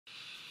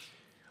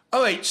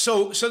All right,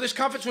 so this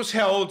conference was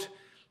held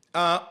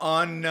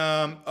on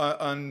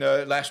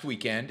last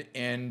weekend,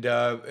 and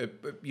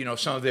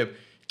some of the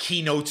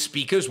keynote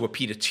speakers were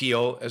Peter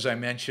Thiel, as I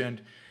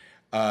mentioned.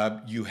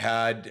 You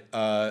had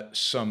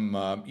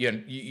some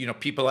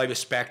people I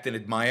respect and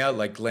admire,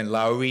 like Glenn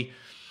Loury,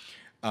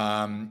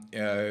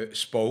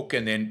 spoke,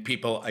 and then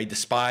people I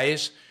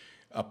despise,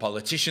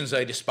 politicians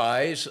I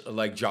despise,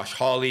 like Josh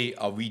Hawley.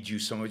 I'll read you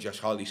some of Josh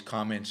Hawley's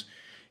comments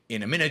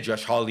in a minute.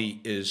 Josh Hawley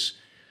is,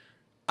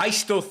 I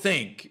still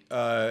think,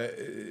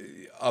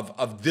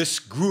 of this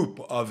group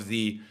of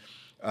the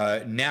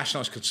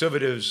nationalist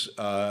conservatives,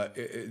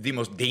 the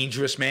most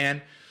dangerous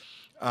man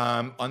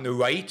on the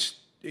right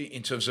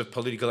in terms of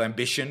political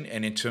ambition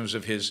and in terms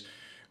of his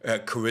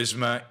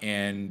charisma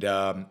and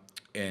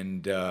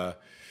in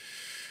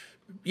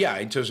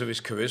terms of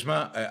his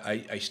charisma.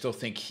 I still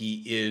think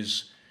he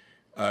is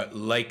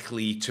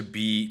likely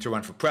to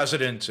run for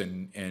president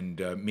and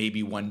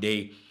maybe one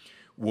day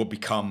will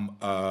become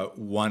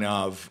one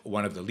of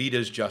the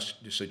leaders. Josh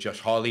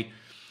Hawley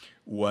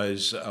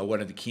was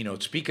one of the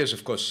keynote speakers.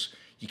 Of course,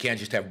 you can't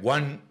just have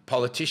one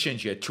politician.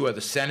 You had two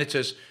other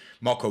senators,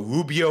 Marco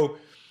Rubio,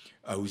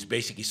 who's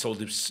basically sold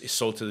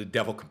to the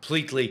devil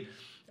completely.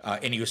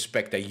 Any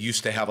respect I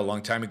used to have a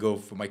long time ago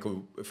for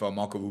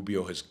Marco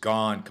Rubio has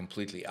gone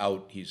completely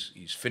out.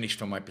 He's finished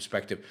from my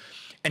perspective.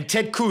 And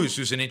Ted Cruz,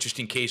 who's an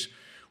interesting case.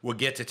 We'll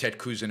get to Ted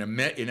Cruz in a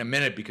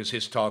minute because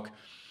his talk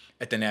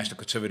at the National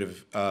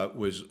Conservative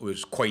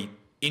was quite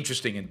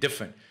interesting and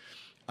different.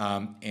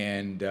 Let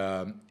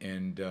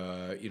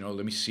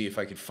me see if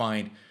I can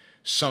find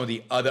some of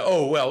the other.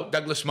 Oh well,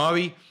 Douglas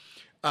Murray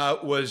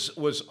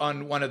was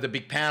on one of the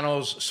big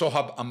panels.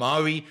 Sohab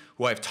Amari,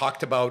 who I've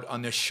talked about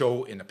on this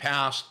show in the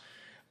past.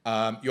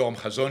 Yoram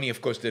Hazony,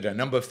 of course, did a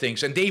number of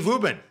things, and Dave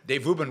Rubin.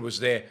 Dave Rubin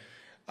was there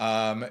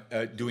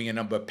doing a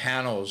number of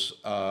panels,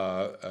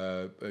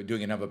 and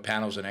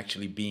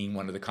actually being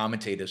one of the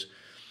commentators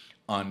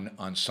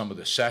on some of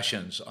the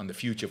sessions on the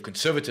future of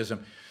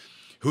conservatism.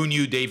 Who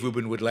knew Dave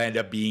Rubin would land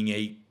up being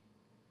a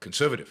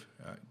conservative?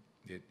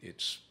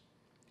 It's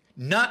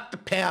not the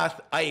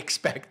path I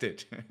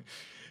expected.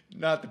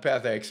 Not the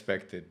path I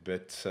expected,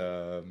 but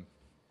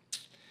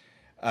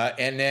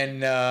and then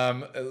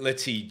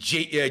let's see,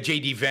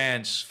 J.D.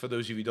 Vance. For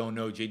those of you who don't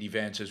know, J.D.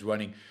 Vance is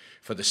running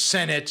for the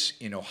Senate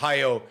in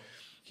Ohio.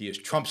 He is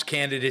Trump's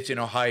candidate in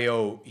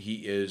Ohio.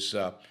 He is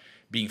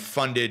being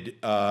funded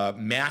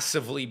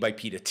massively by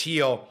Peter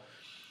Thiel.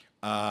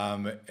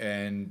 Yes,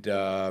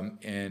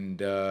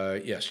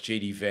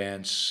 J.D.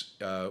 Vance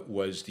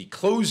was the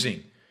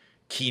closing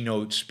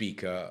keynote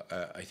speaker,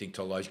 I think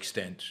to a large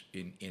extent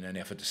in an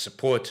effort to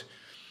support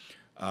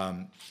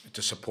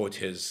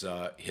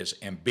his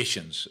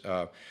ambitions.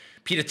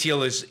 Peter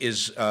Thiel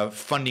is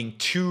funding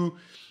two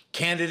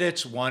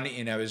candidates, one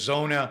in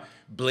Arizona,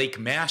 Blake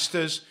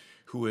Masters,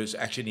 who is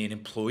actually an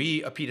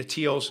employee of Peter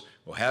Thiel's,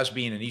 or has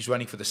been, and he's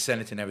running for the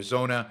Senate in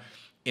Arizona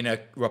in a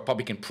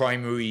Republican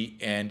primary,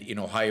 and in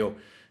Ohio,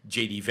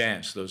 J.D.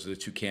 Vance. Those are the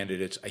two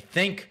candidates. I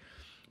think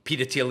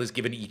Peter Thiel is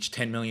given each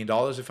 $10 million,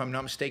 if I'm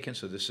not mistaken.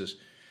 So this is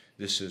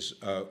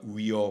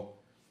real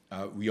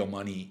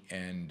money,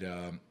 and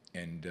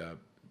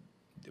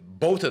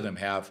both of them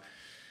have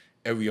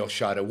a real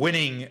shot at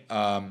winning.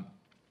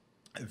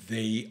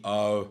 They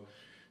are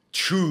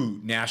true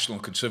national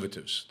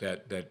conservatives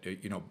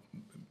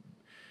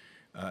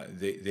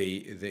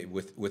they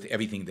with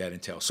everything that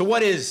entails. So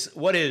what is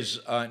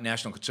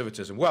national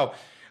conservatism? Well,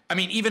 I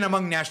mean, even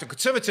among national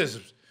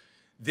conservatism,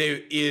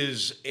 there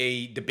is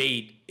a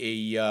debate,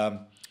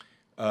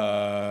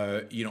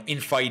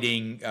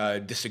 infighting,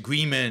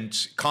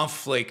 disagreement,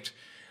 conflict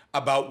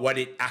about what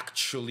it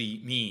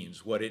actually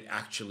means, what it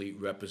actually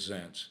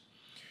represents.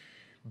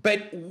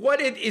 But what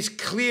it is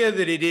clear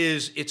that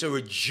it's a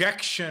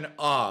rejection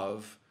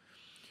of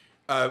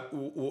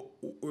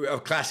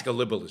classical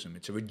liberalism.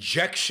 It's a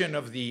rejection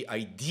of the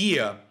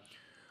idea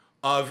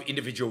of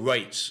individual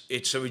rights.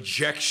 It's a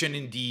rejection,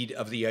 indeed,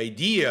 of the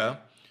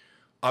idea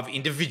of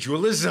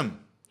individualism.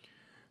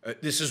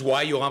 This is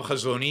why Yoram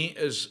Hazony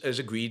has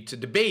agreed to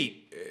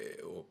debate,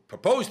 or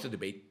proposed to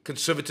debate,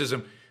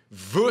 conservatism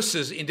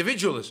versus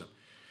individualism.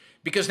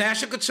 Because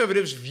national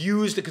conservatives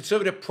views the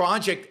conservative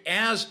project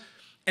as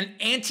an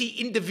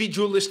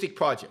anti-individualistic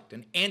project,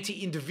 an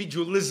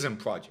anti-individualism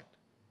project.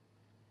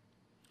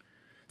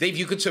 They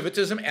view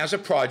conservatism as a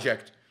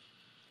project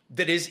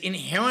that is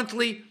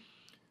inherently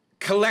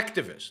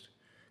collectivist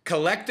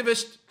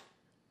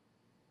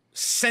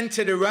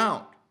centered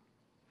around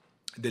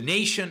the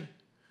nation,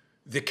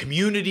 the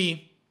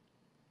community,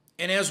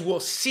 and as we'll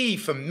see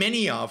for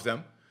many of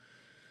them,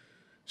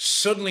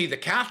 certainly the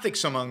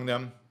Catholics among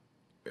them,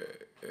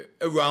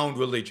 around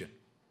religion.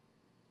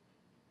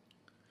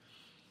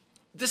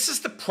 This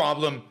is the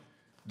problem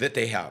that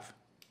they have.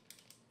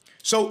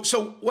 So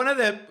one of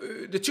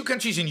the two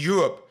countries in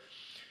Europe,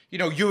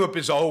 Europe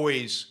is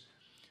always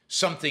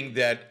something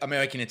that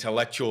American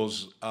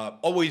intellectuals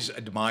always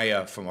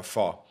admire from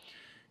afar.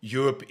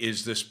 Europe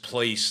is this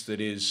place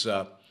that is,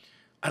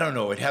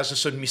 it has a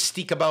certain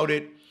mystique about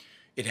it.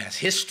 It has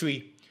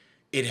history.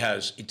 It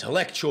has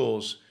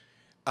intellectuals.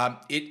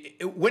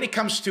 When it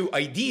comes to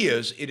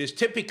ideas, it is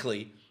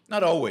typically,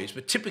 not always,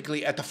 but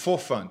typically at the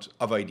forefront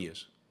of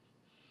ideas.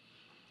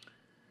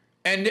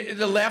 And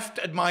the left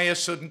admires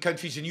certain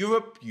countries in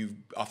Europe. You've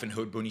often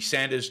heard Bernie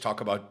Sanders talk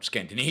about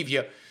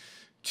Scandinavia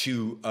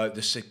to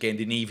the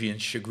Scandinavian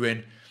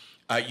chagrin.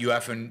 You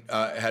often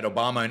had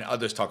Obama and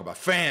others talk about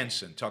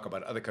France and talk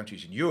about other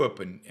countries in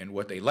Europe and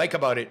what they like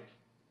about it.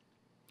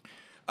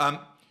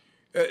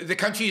 The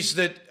countries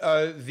that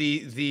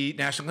the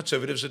National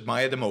Conservatives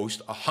admire the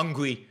most are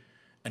Hungary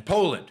and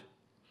Poland.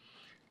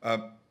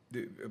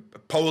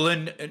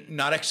 Poland,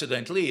 not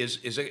accidentally,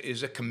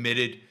 is a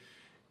committed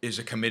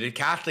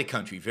Catholic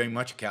country, very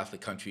much a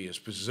Catholic country, has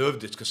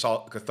preserved its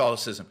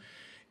Catholicism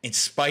in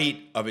spite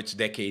of its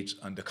decades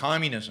under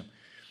communism.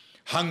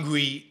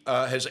 Hungary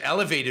has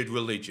elevated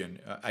religion.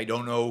 I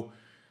don't know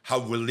how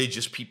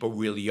religious people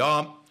really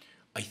are.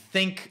 I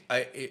think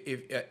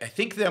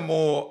they're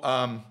more.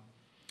 I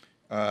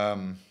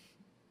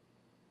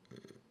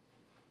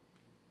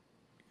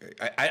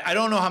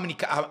don't know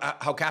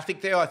how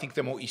Catholic they are. I think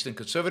they're more Eastern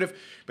Conservative,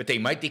 but they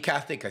might be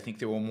Catholic. I think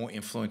they were more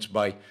influenced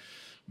by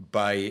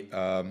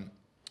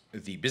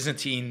the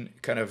Byzantine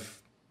kind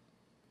of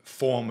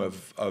form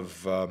of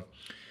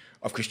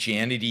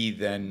Christianity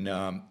than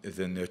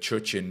the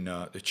church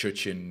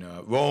in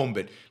Rome.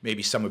 But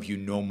maybe some of you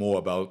know more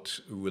about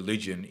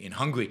religion in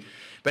Hungary.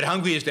 But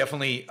Hungary is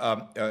definitely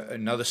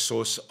another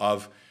source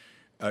of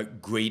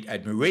great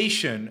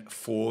admiration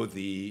for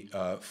the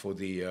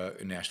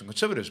National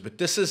Conservatives. But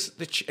this is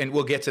and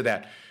we'll get to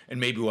that, and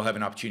maybe we'll have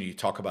an opportunity to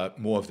talk about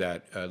more of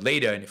that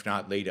later, and if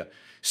not later,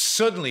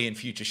 certainly in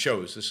future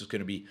shows. This is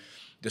going to be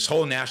this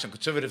whole National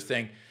Conservative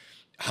thing,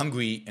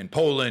 Hungary and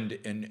Poland,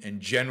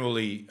 and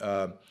generally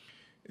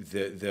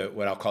the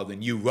what I'll call the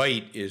new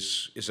right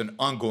is an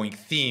ongoing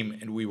theme,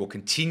 and we will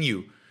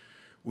continue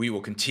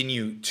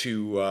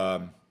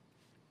to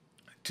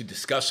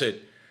discuss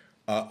it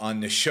on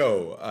the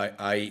show.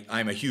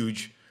 I'm a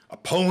huge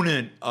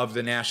opponent of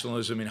the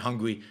nationalism in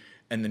Hungary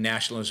and the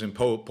nationalism in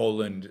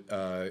Poland,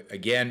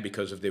 again,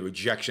 because of their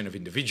rejection of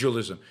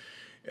individualism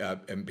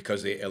and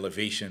because of the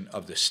elevation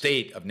of the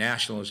state, of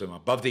nationalism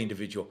above the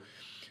individual.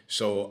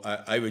 So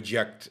I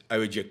reject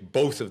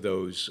both of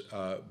those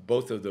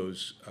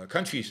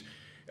countries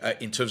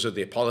in terms of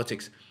their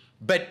politics.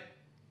 But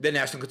the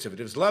National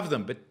Conservatives love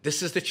them. But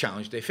this is the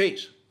challenge they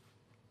face.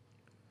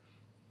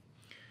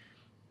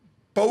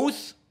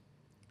 Both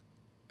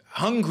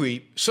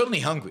Hungary,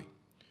 certainly Hungary,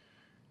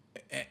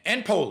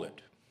 and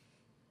Poland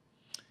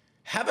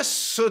have a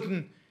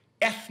certain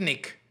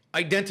ethnic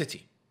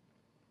identity.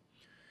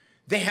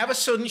 They have a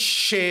certain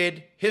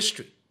shared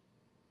history.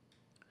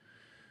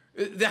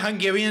 The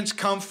Hungarians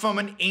come from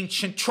an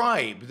ancient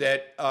tribe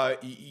that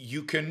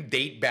you can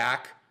date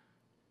back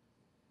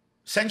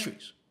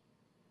centuries.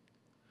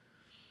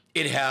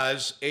 It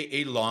has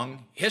a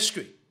long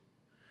history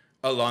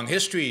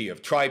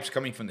of tribes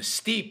coming from the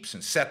steppes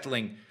and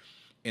settling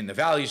in the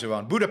valleys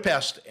around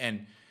Budapest,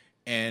 and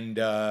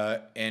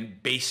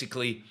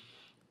basically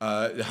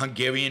the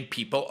Hungarian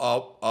people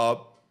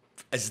are,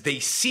 as they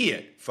see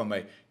it from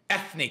an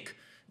ethnic,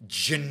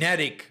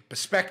 genetic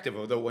perspective,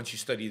 although once you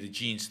study the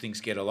genes,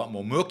 things get a lot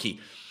more murky.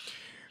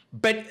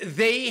 But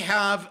they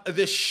have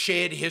this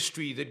shared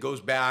history that goes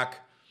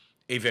back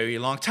a very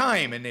long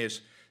time, and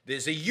there's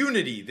a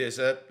unity, there's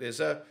a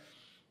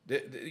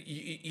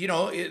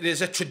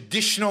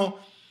traditional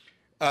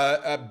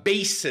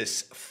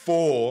basis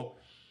for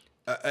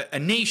a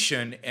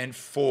nation and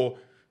for,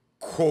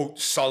 quote,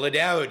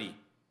 solidarity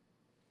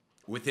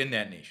within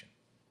that nation.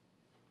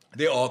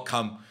 They're all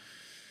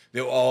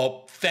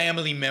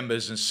family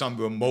members in some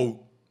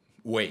remote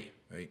way,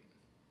 right?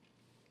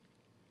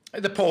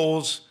 The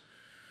Poles,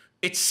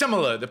 it's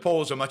similar. The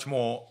Poles are much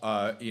more,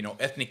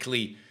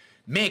 ethnically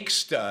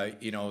mixed. What's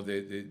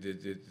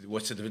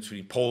the difference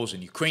between Poles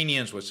and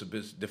Ukrainians? What's the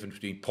difference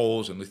between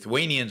Poles and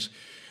Lithuanians?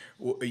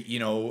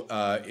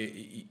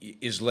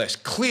 Is less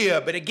clear.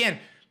 But again,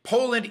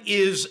 Poland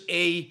has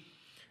a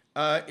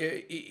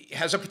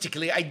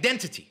particular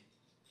identity,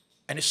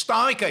 an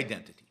historic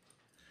identity,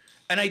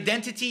 an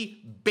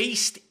identity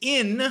based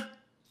in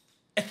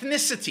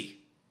ethnicity,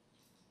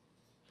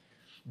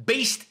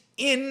 based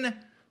in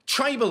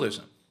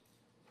tribalism.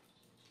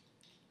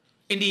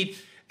 Indeed,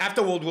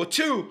 after World War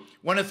II,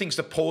 one of the things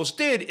the Poles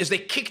did is they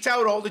kicked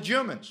out all the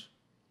Germans.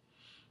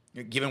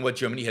 Given what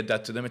Germany had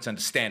done to them, it's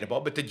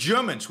understandable. But the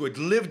Germans who had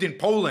lived in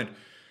Poland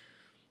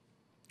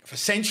for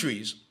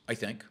centuries, I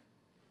think,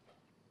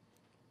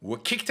 were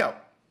kicked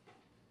out.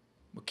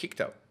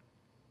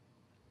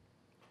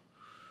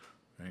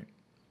 Right?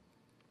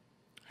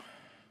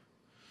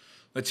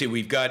 Let's see,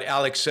 we've got,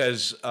 Alex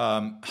says,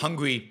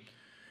 Hungary,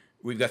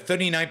 we've got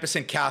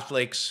 39%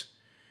 Catholics,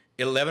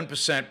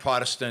 11%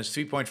 Protestants,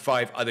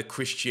 3.5% other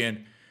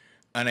Christian,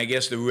 and I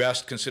guess the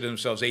rest consider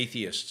themselves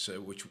atheists,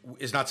 which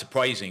is not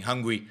surprising.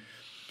 Hungary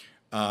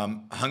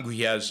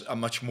has a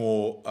much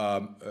more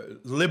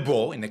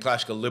liberal, in the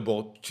classical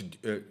liberal,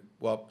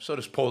 well, so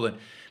does Poland.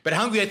 But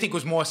Hungary, I think,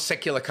 was more a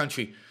secular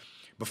country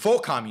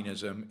before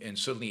communism, and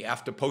certainly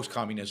after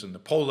post-communism,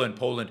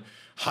 Poland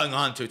hung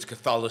on to its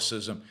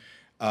Catholicism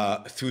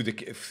through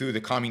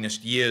the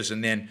communist years,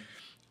 and then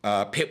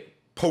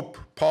Pope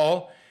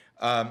Paul,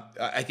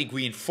 I think,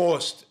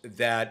 reinforced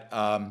that.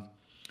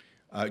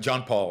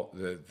 John Paul,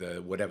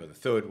 the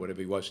third,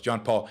 whatever he was,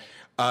 John Paul,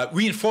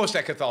 reinforced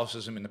that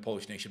Catholicism in the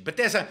Polish nation. But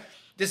there's an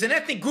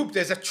ethnic group,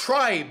 there's a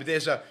tribe,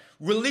 there's a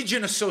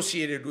religion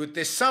associated with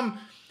this, some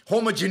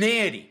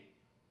homogeneity.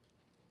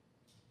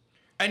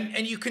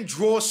 And you can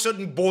draw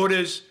certain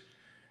borders.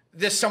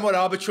 They're somewhat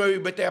arbitrary,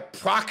 but they're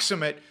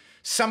approximate,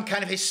 some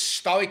kind of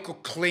historical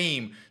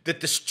claim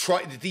that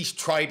these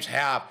tribes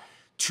have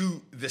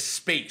to the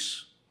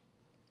space.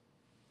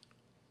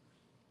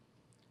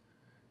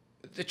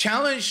 The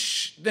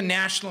challenge the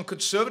National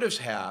Conservatives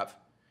have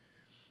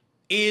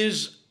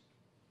is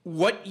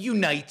what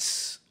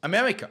unites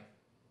America.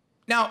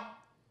 Now,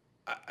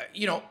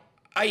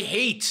 I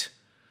hate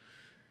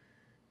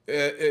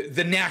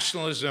the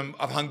nationalism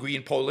of Hungary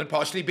and Poland,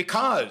 partially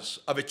because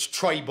of its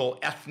tribal,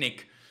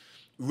 ethnic,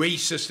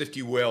 racist, if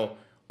you will,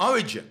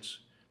 origins,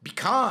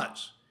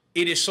 because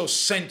it is so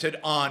centered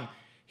on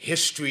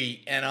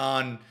history and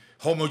on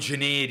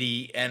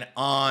homogeneity and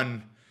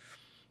on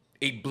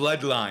a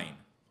bloodline,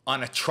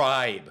 on a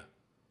tribe,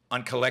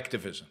 on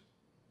collectivism.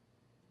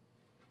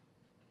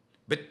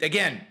 But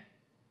again,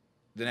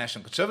 the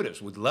National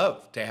Conservatives would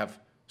love to have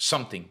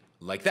something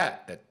like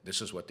that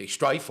this is what they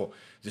strive for.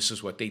 This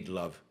is what they'd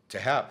love to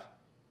have.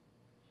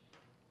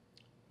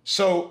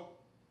 So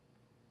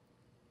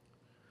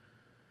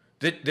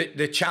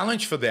the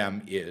challenge for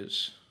them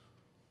is,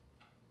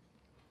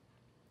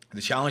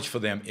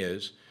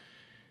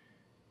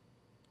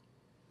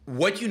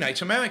 what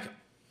unites America?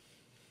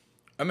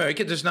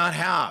 America does not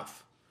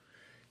have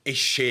a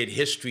shared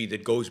history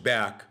that goes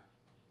back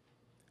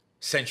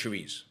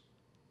centuries.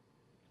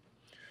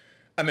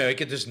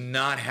 America does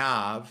not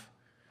have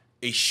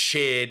a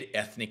shared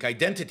ethnic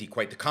identity,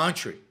 quite the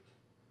contrary.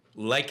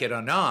 Like it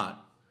or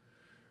not,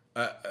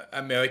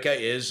 America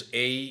is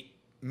a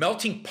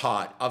melting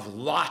pot of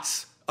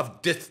lots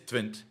of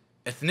different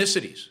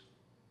ethnicities.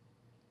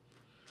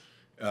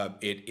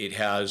 It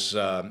has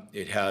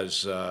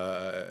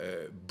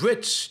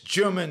Brits,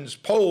 Germans,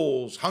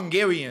 Poles,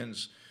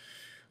 Hungarians,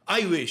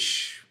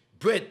 Irish,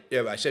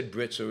 I said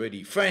Brits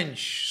already,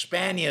 French,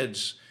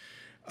 Spaniards.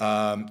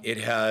 It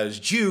has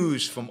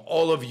Jews from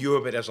all of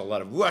Europe. It has a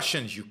lot of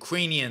Russians,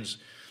 Ukrainians.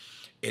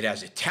 It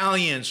has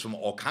Italians from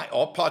all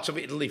parts of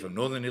Italy, from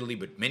northern Italy,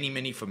 but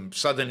many from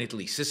southern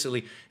Italy,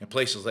 Sicily, and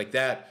places like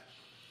that.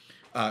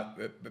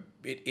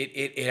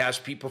 It has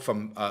people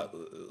from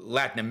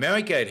Latin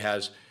America. It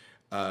has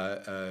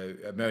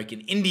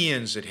American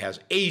Indians. It has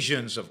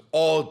Asians of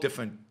all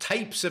different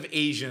types of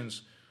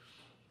Asians.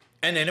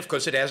 And then, of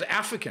course, it has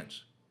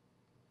Africans.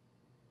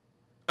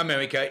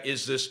 America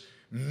is this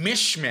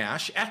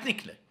mishmash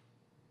ethnically.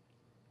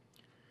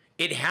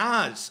 It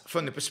has,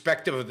 from the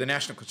perspective of the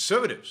National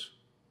Conservatives,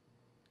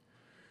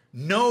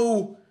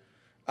 no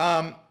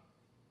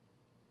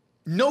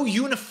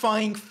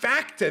unifying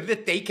factor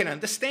that they can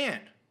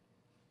understand.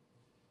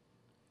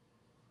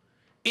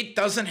 It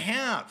doesn't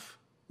have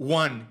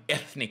one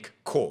ethnic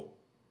core.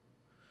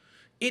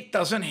 It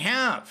doesn't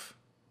have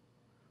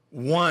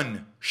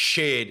one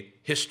shared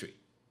history.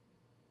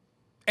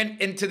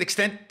 And to the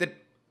extent that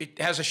it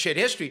has a shared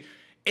history,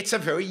 it's a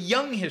very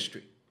young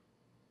history.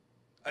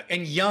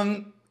 And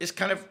young is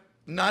kind of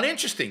not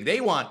interesting.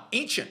 They want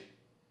ancient.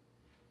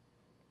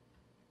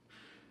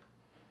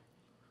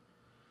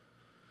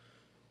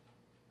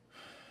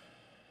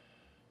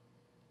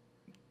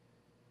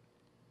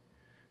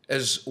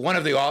 As one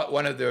of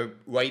the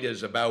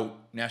writers about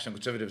National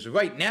Conservatives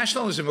write,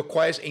 nationalism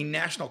requires a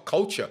national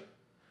culture.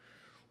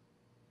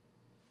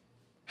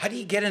 How do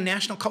you get a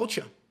national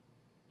culture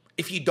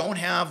if you don't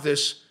have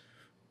this,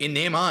 in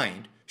their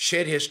mind,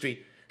 shared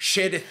history,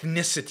 shared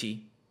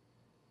ethnicity,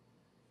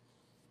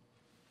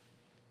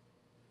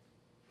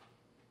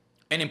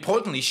 and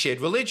importantly,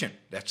 shared religion?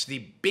 That's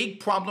the big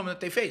problem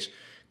that they face.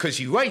 Because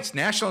he writes,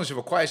 nationalism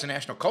requires a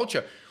national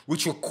culture,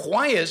 which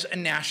requires a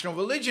national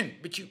religion.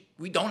 But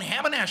we don't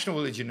have a national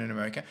religion in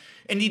America.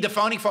 Indeed, the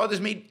Founding Fathers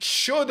made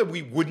sure that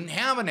we wouldn't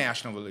have a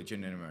national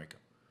religion in America.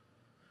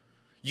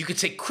 You could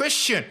say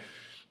Christian,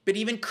 but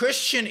even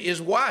Christian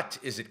is what?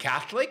 Is it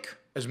Catholic,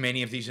 as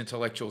many of these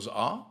intellectuals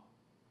are?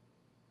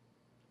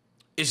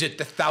 Is it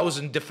the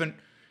 1,000 different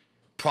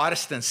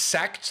Protestant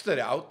sects that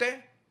are out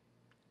there?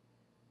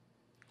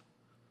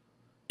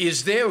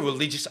 Is there a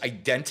religious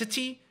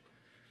identity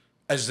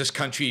as this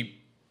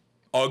country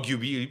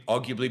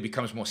arguably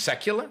becomes more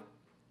secular?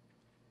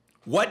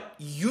 What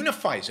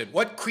unifies it?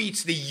 What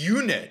creates the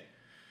unit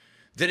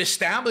that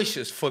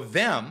establishes for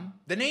them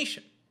the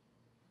nation?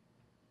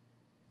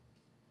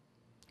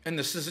 And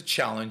this is a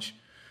challenge,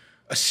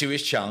 a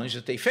serious challenge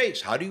that they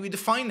face. How do we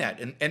define that?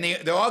 And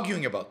they're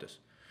arguing about this.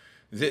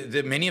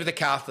 Many of the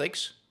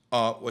Catholics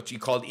are what you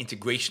call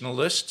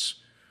integrationalists,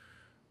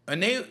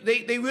 and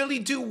they really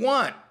do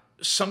want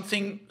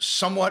something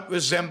somewhat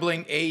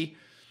resembling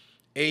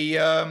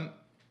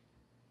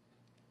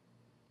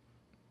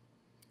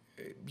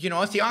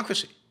a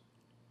theocracy.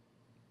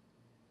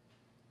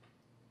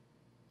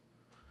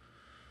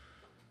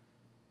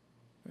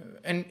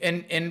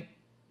 And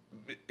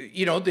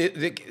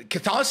the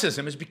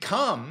Catholicism has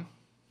become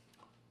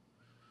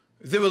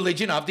the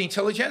religion of the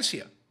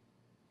intelligentsia,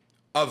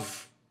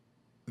 of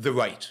the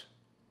right.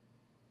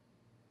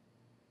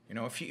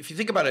 If you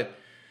think about it,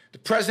 the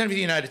President of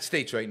the United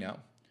States right now,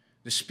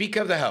 the Speaker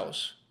of the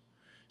House,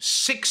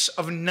 6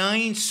 of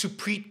 9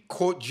 Supreme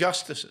Court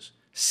justices,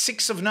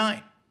 6 of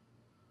 9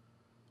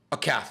 are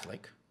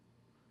Catholic.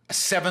 A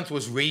 7th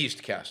was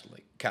raised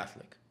Catholic,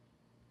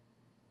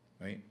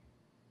 right?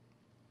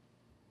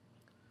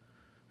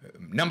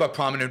 A number of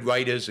prominent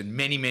writers and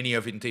many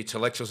of the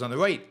intellectuals on the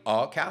right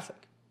are Catholic.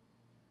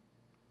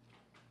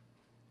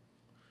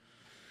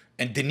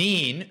 And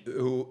Deneen,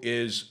 who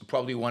is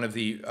probably one of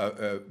the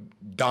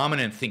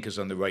dominant thinkers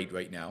on the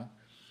right now,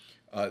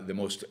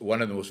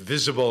 one of the most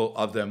visible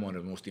of them, one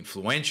of the most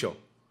influential,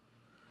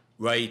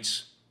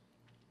 writes,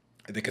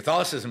 the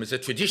Catholicism is a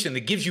tradition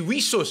that gives you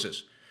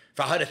resources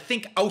for how to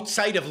think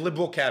outside of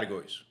liberal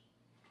categories.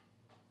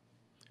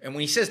 And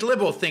when he says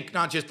liberal, think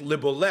not just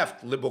liberal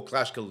left, liberal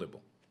classical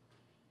liberal.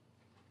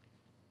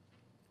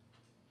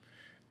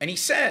 And he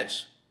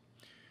says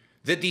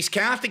that these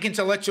Catholic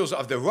intellectuals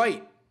of the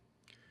right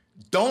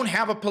don't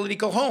have a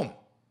political home.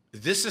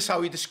 This is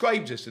how he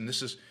describes this, and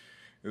this is,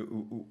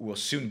 we'll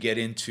soon get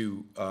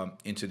into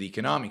the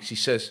economics. He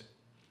says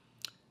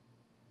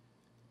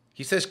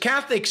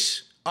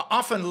Catholics are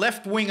often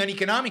left-wing on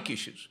economic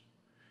issues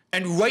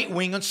and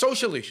right-wing on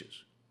social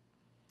issues.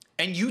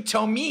 And you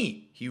tell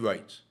me, he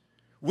writes,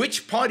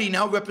 which party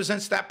now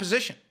represents that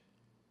position?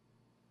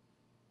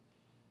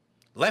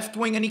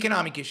 Left-wing on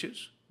economic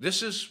issues.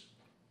 This is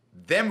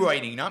them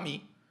writing, not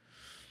me.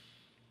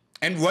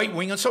 And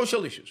right-wing on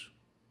social issues.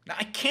 Now,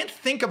 I can't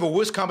think of a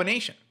worse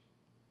combination.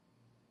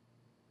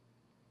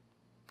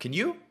 Can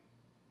you?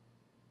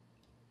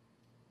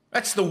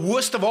 That's the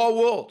worst of all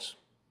worlds.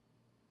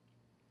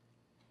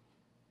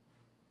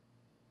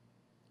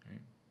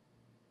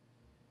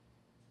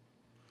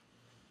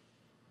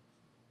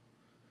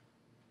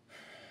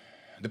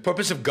 The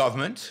purpose of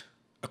government,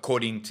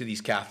 according to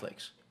these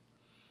Catholics,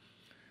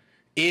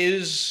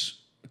 is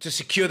to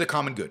secure the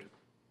common good.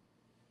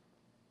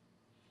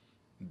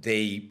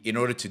 In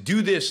order to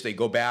do this, they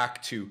go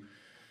back to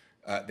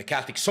the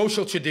Catholic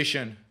social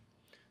tradition,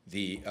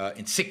 the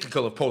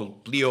encyclical of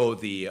Pope Leo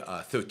the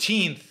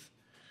 13th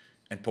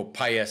and Pope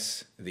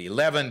Pius the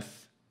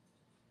 11th,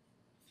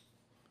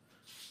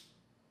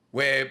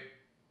 where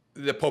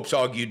the popes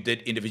argued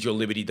that individual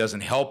liberty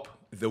doesn't help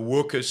the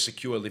workers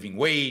secure a living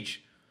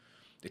wage,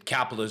 that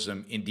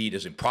capitalism indeed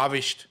has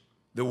impoverished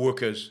the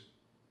workers.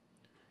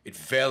 It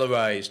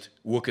valorized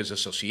workers'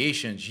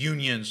 associations,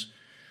 unions,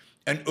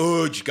 and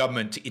urged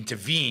government to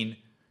intervene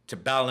to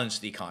balance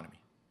the economy.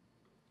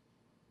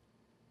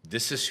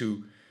 This is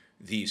who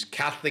these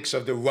Catholics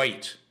of the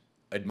right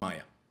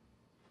admire.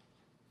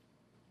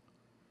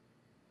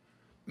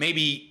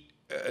 Maybe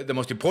the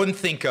most important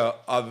thinker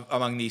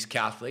among these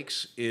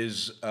Catholics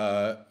is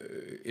a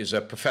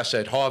professor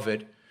at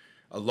Harvard,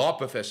 a law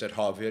professor at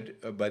Harvard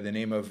by the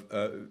name of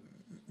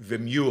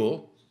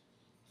Vermeule,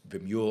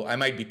 I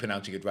might be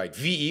pronouncing it right,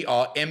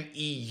 Vermeule,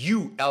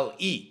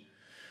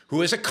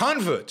 who is a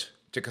convert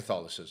to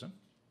Catholicism.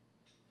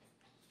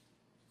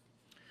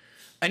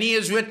 And he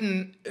has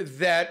written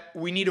that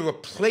we need to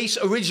replace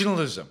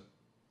originalism.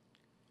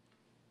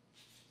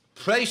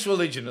 Replace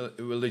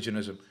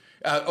originalism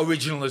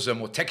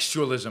or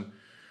textualism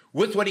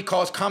with what he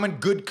calls common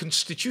good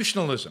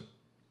constitutionalism,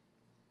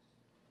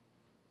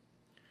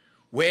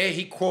 where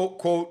he,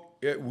 quote,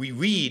 we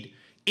read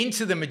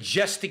into the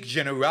majestic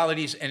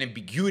generalities and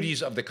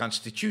ambiguities of the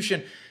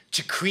Constitution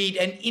to create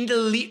an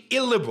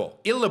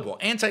illiberal,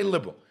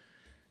 anti-liberal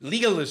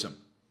legalism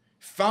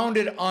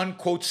founded on,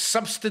 quote,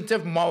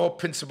 substantive moral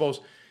principles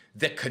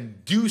that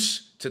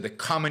conduce to the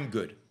common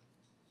good.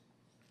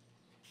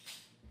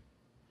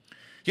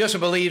 He also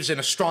believes in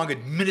a strong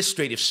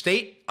administrative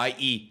state,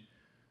 i.e.,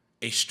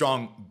 a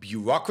strong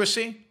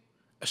bureaucracy,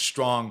 a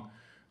strong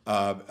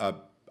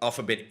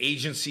alphabet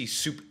agency,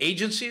 soup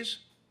agencies,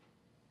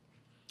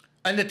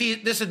 and that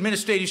this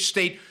administrative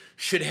state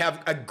should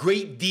have a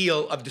great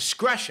deal of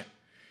discretion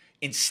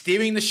in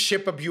steering the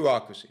ship of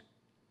bureaucracy.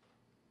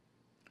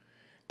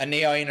 And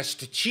they are in a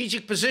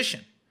strategic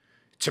position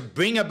to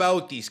bring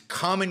about these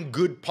common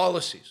good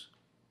policies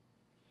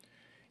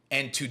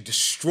and to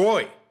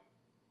destroy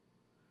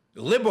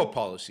the liberal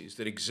policies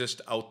that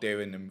exist out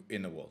there in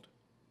the world.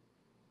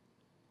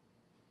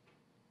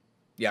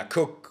 Yeah,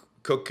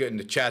 Cook in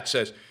the chat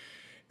says,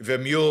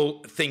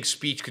 Vermeule thinks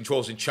speech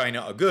controls in China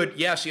are good.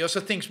 Yes, he also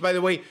thinks, by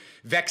the way,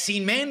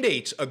 vaccine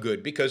mandates are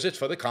good because it's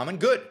for the common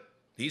good.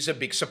 He's a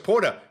big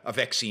supporter of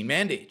vaccine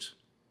mandates.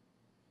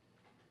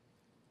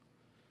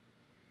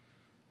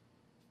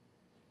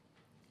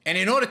 And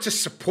in order to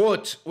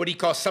support what he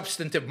calls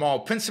substantive moral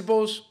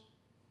principles,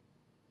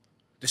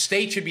 the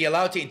state should be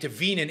allowed to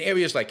intervene in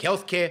areas like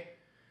healthcare,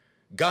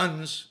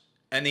 guns,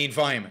 and the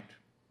environment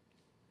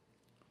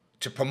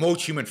to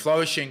promote human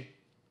flourishing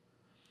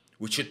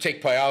which should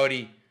take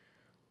priority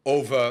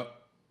over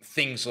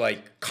things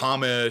like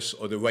commerce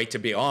or the right to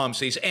bear arms.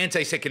 So he's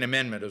anti-Second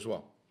Amendment as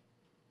well.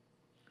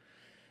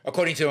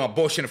 According to him,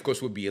 abortion, of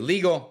course, would be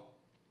illegal.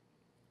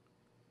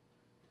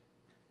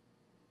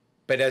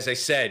 But as I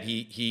said,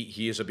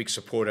 he is a big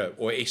supporter,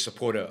 or a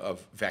supporter,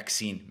 of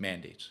vaccine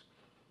mandates.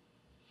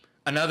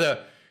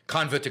 Another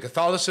convert to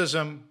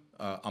Catholicism,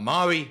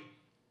 Amari,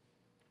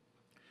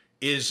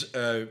 is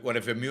one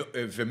of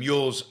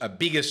Vermeule's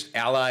biggest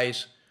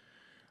allies,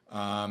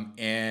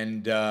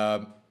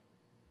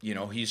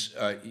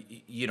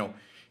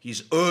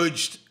 he's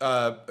urged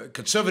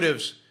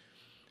conservatives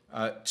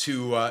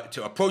to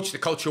approach the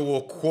culture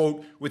war,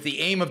 quote, with the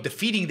aim of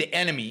defeating the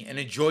enemy and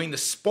enjoying the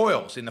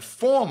spoils in the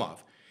form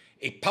of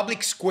a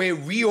public square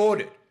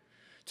reordered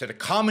to the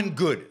common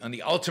good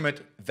and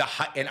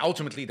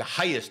ultimately the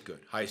highest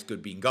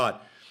good being God.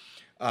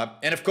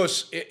 And of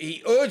course,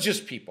 he urges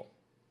people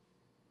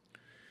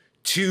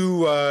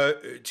to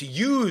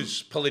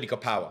use political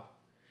power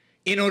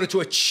in order to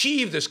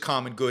achieve this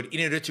common good,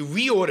 in order to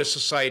reorder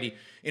society,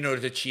 in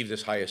order to achieve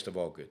this highest of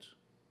all goods.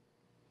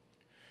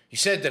 He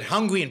said that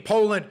Hungary and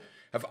Poland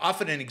have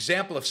offered an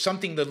example of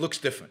something that looks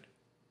different.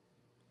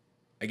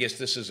 I guess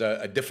this is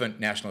a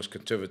different nationalist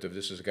conservative.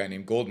 This is a guy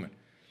named Goldman.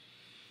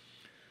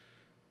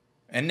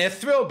 And they're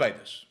thrilled by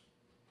this.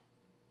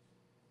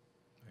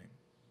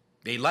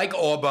 They like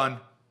Orban.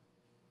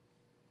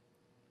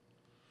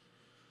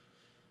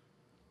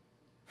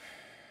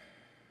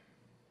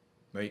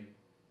 Right?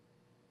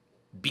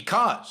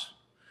 Because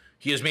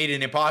he has made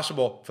it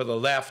impossible for the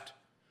left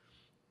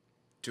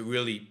to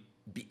really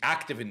be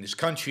active in this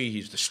country.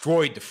 He's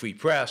destroyed the free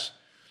press.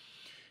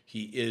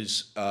 He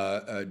is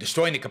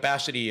destroying the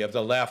capacity of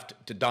the left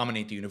to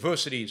dominate the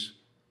universities.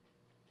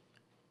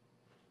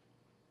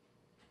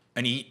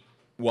 And he,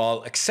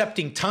 while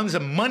accepting tons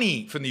of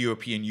money from the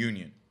European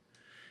Union,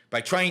 by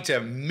trying to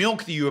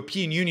milk the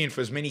European Union for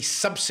as many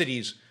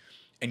subsidies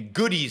and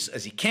goodies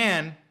as he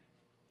can,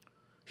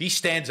 he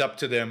stands up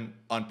to them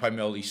on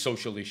primarily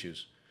social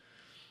issues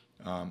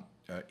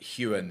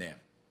here and there.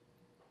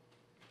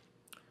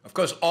 Of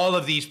course, all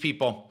of these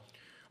people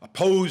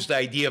oppose the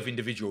idea of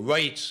individual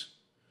rights.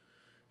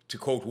 To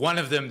quote one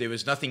of them, there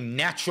is nothing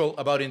natural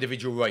about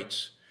individual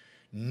rights.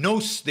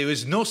 There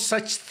is no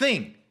such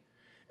thing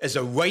as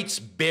a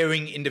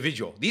rights-bearing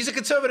individual. These are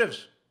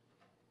conservatives.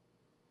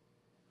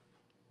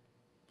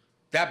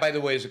 That, by the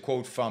way, is a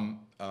quote from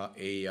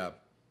a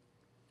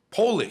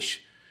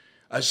Polish.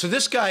 So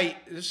this guy,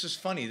 this is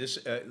funny, this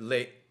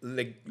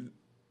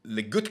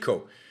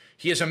Legutko,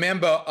 he is a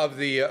member of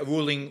the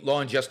ruling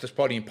Law and Justice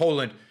Party in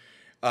Poland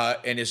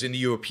and is in the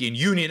European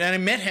Union, and I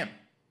met him.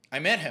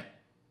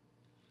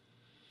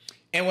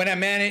 And when I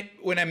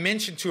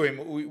mentioned to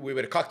him, we were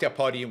at a cocktail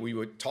party and we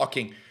were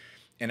talking,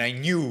 and I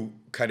knew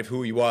kind of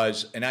who he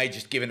was, and I had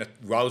just given a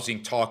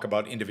rousing talk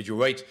about individual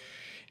rights,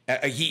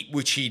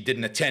 which he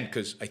didn't attend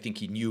because I think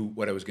he knew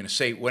what I was going to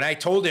say. When I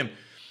told him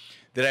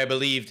that I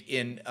believed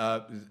in,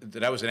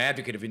 that I was an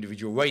advocate of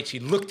individual rights, he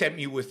looked at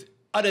me with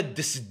utter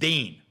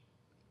disdain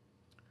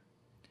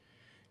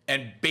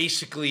and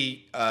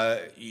basically,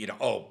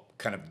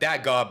 kind of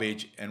that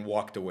garbage, and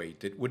walked away.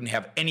 That wouldn't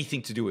have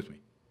anything to do with me.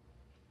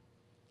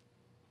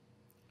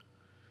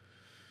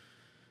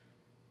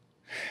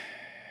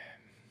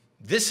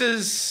 This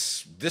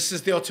is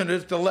the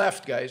alternative to the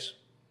left, guys.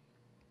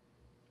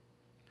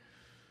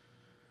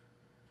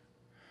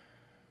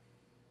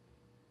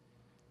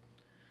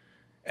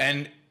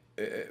 And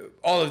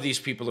all of these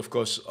people, of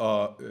course,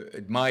 are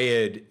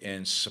admired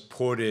and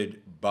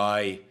supported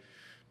by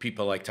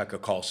people like Tucker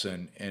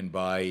Carlson and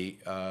by,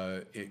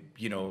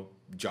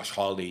 Josh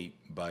Hawley,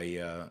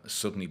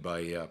 certainly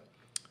by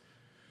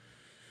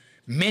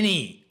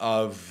many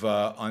of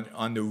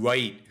on the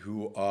right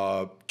who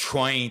are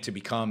trying to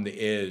become the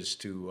heirs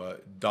to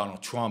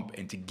Donald Trump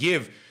and to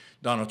give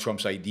Donald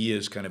Trump's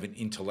ideas kind of an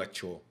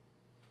intellectual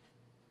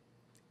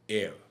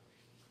air.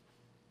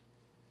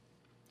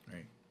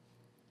 Right.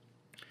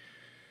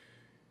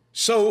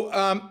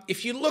 So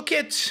if you look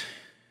at,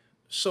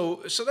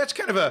 so that's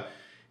kind of a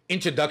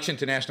introduction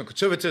to national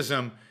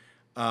conservatism.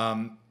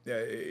 A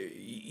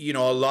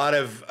lot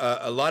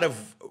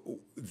of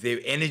their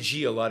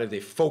energy, a lot of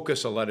their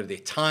focus, a lot of their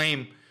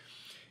time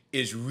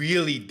is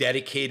really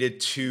dedicated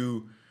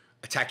to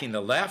attacking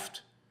the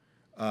left.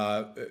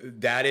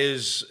 That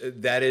is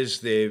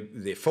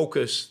their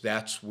focus.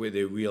 That's where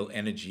their real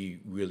energy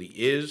really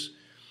is.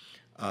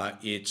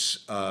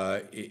 It's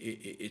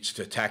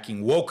to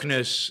attacking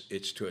wokeness.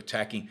 It's to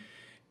attacking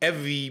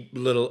every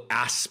little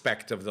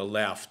aspect of the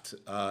left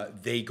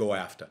they go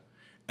after.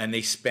 And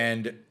they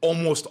spend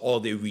almost all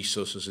their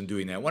resources in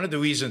doing that. One of the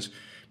reasons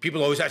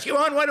people always ask,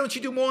 Iran, why don't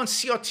you do more on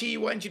CRT?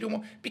 Why don't you do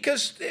more?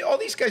 Because all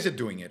these guys are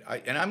doing it,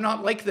 and I'm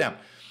not like them.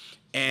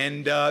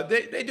 And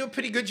they do a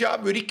pretty good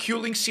job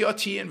ridiculing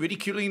CRT and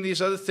ridiculing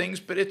these other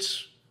things, but it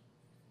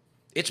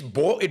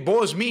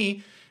bores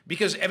me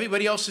because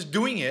everybody else is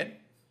doing it.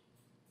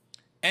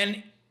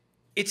 And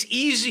it's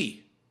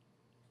easy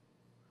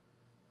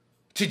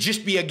to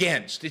just be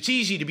against. It's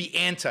easy to be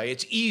anti.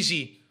 It's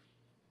easy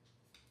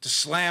to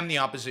slam the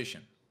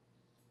opposition?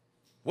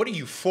 What are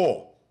you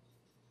for?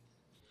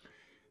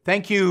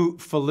 Thank you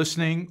for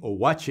listening or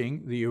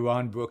watching the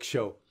Yaron Brook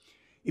Show.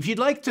 If you'd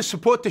like to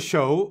support the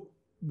show,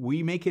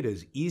 we make it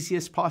as easy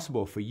as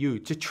possible for you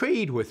to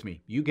trade with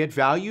me. You get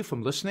value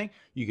from listening.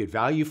 You get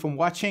value from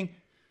watching.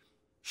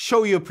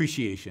 Show your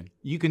appreciation.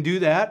 You can do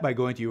that by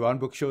going to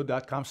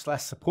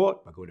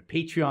yaronbrookshow.com/support, by going to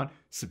Patreon,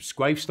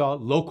 Subscribestar,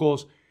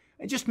 Locals,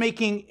 and just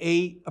making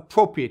a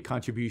appropriate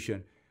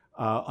contribution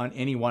on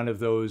any one of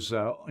those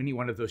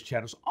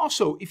channels.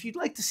 Also, if you'd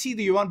like to see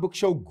the Yaron Brook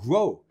Show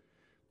grow,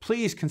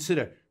 please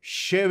consider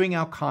sharing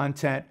our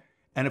content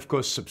and, of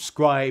course,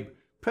 subscribe.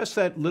 Press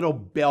that little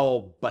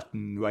bell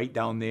button right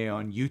down there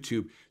on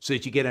YouTube so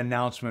that you get an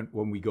announcement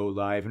when we go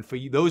live. And for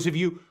those of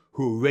you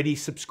who are already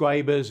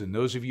subscribers and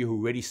those of you who are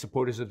already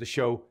supporters of the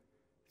show,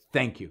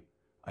 thank you.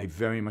 I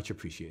very much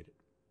appreciate it.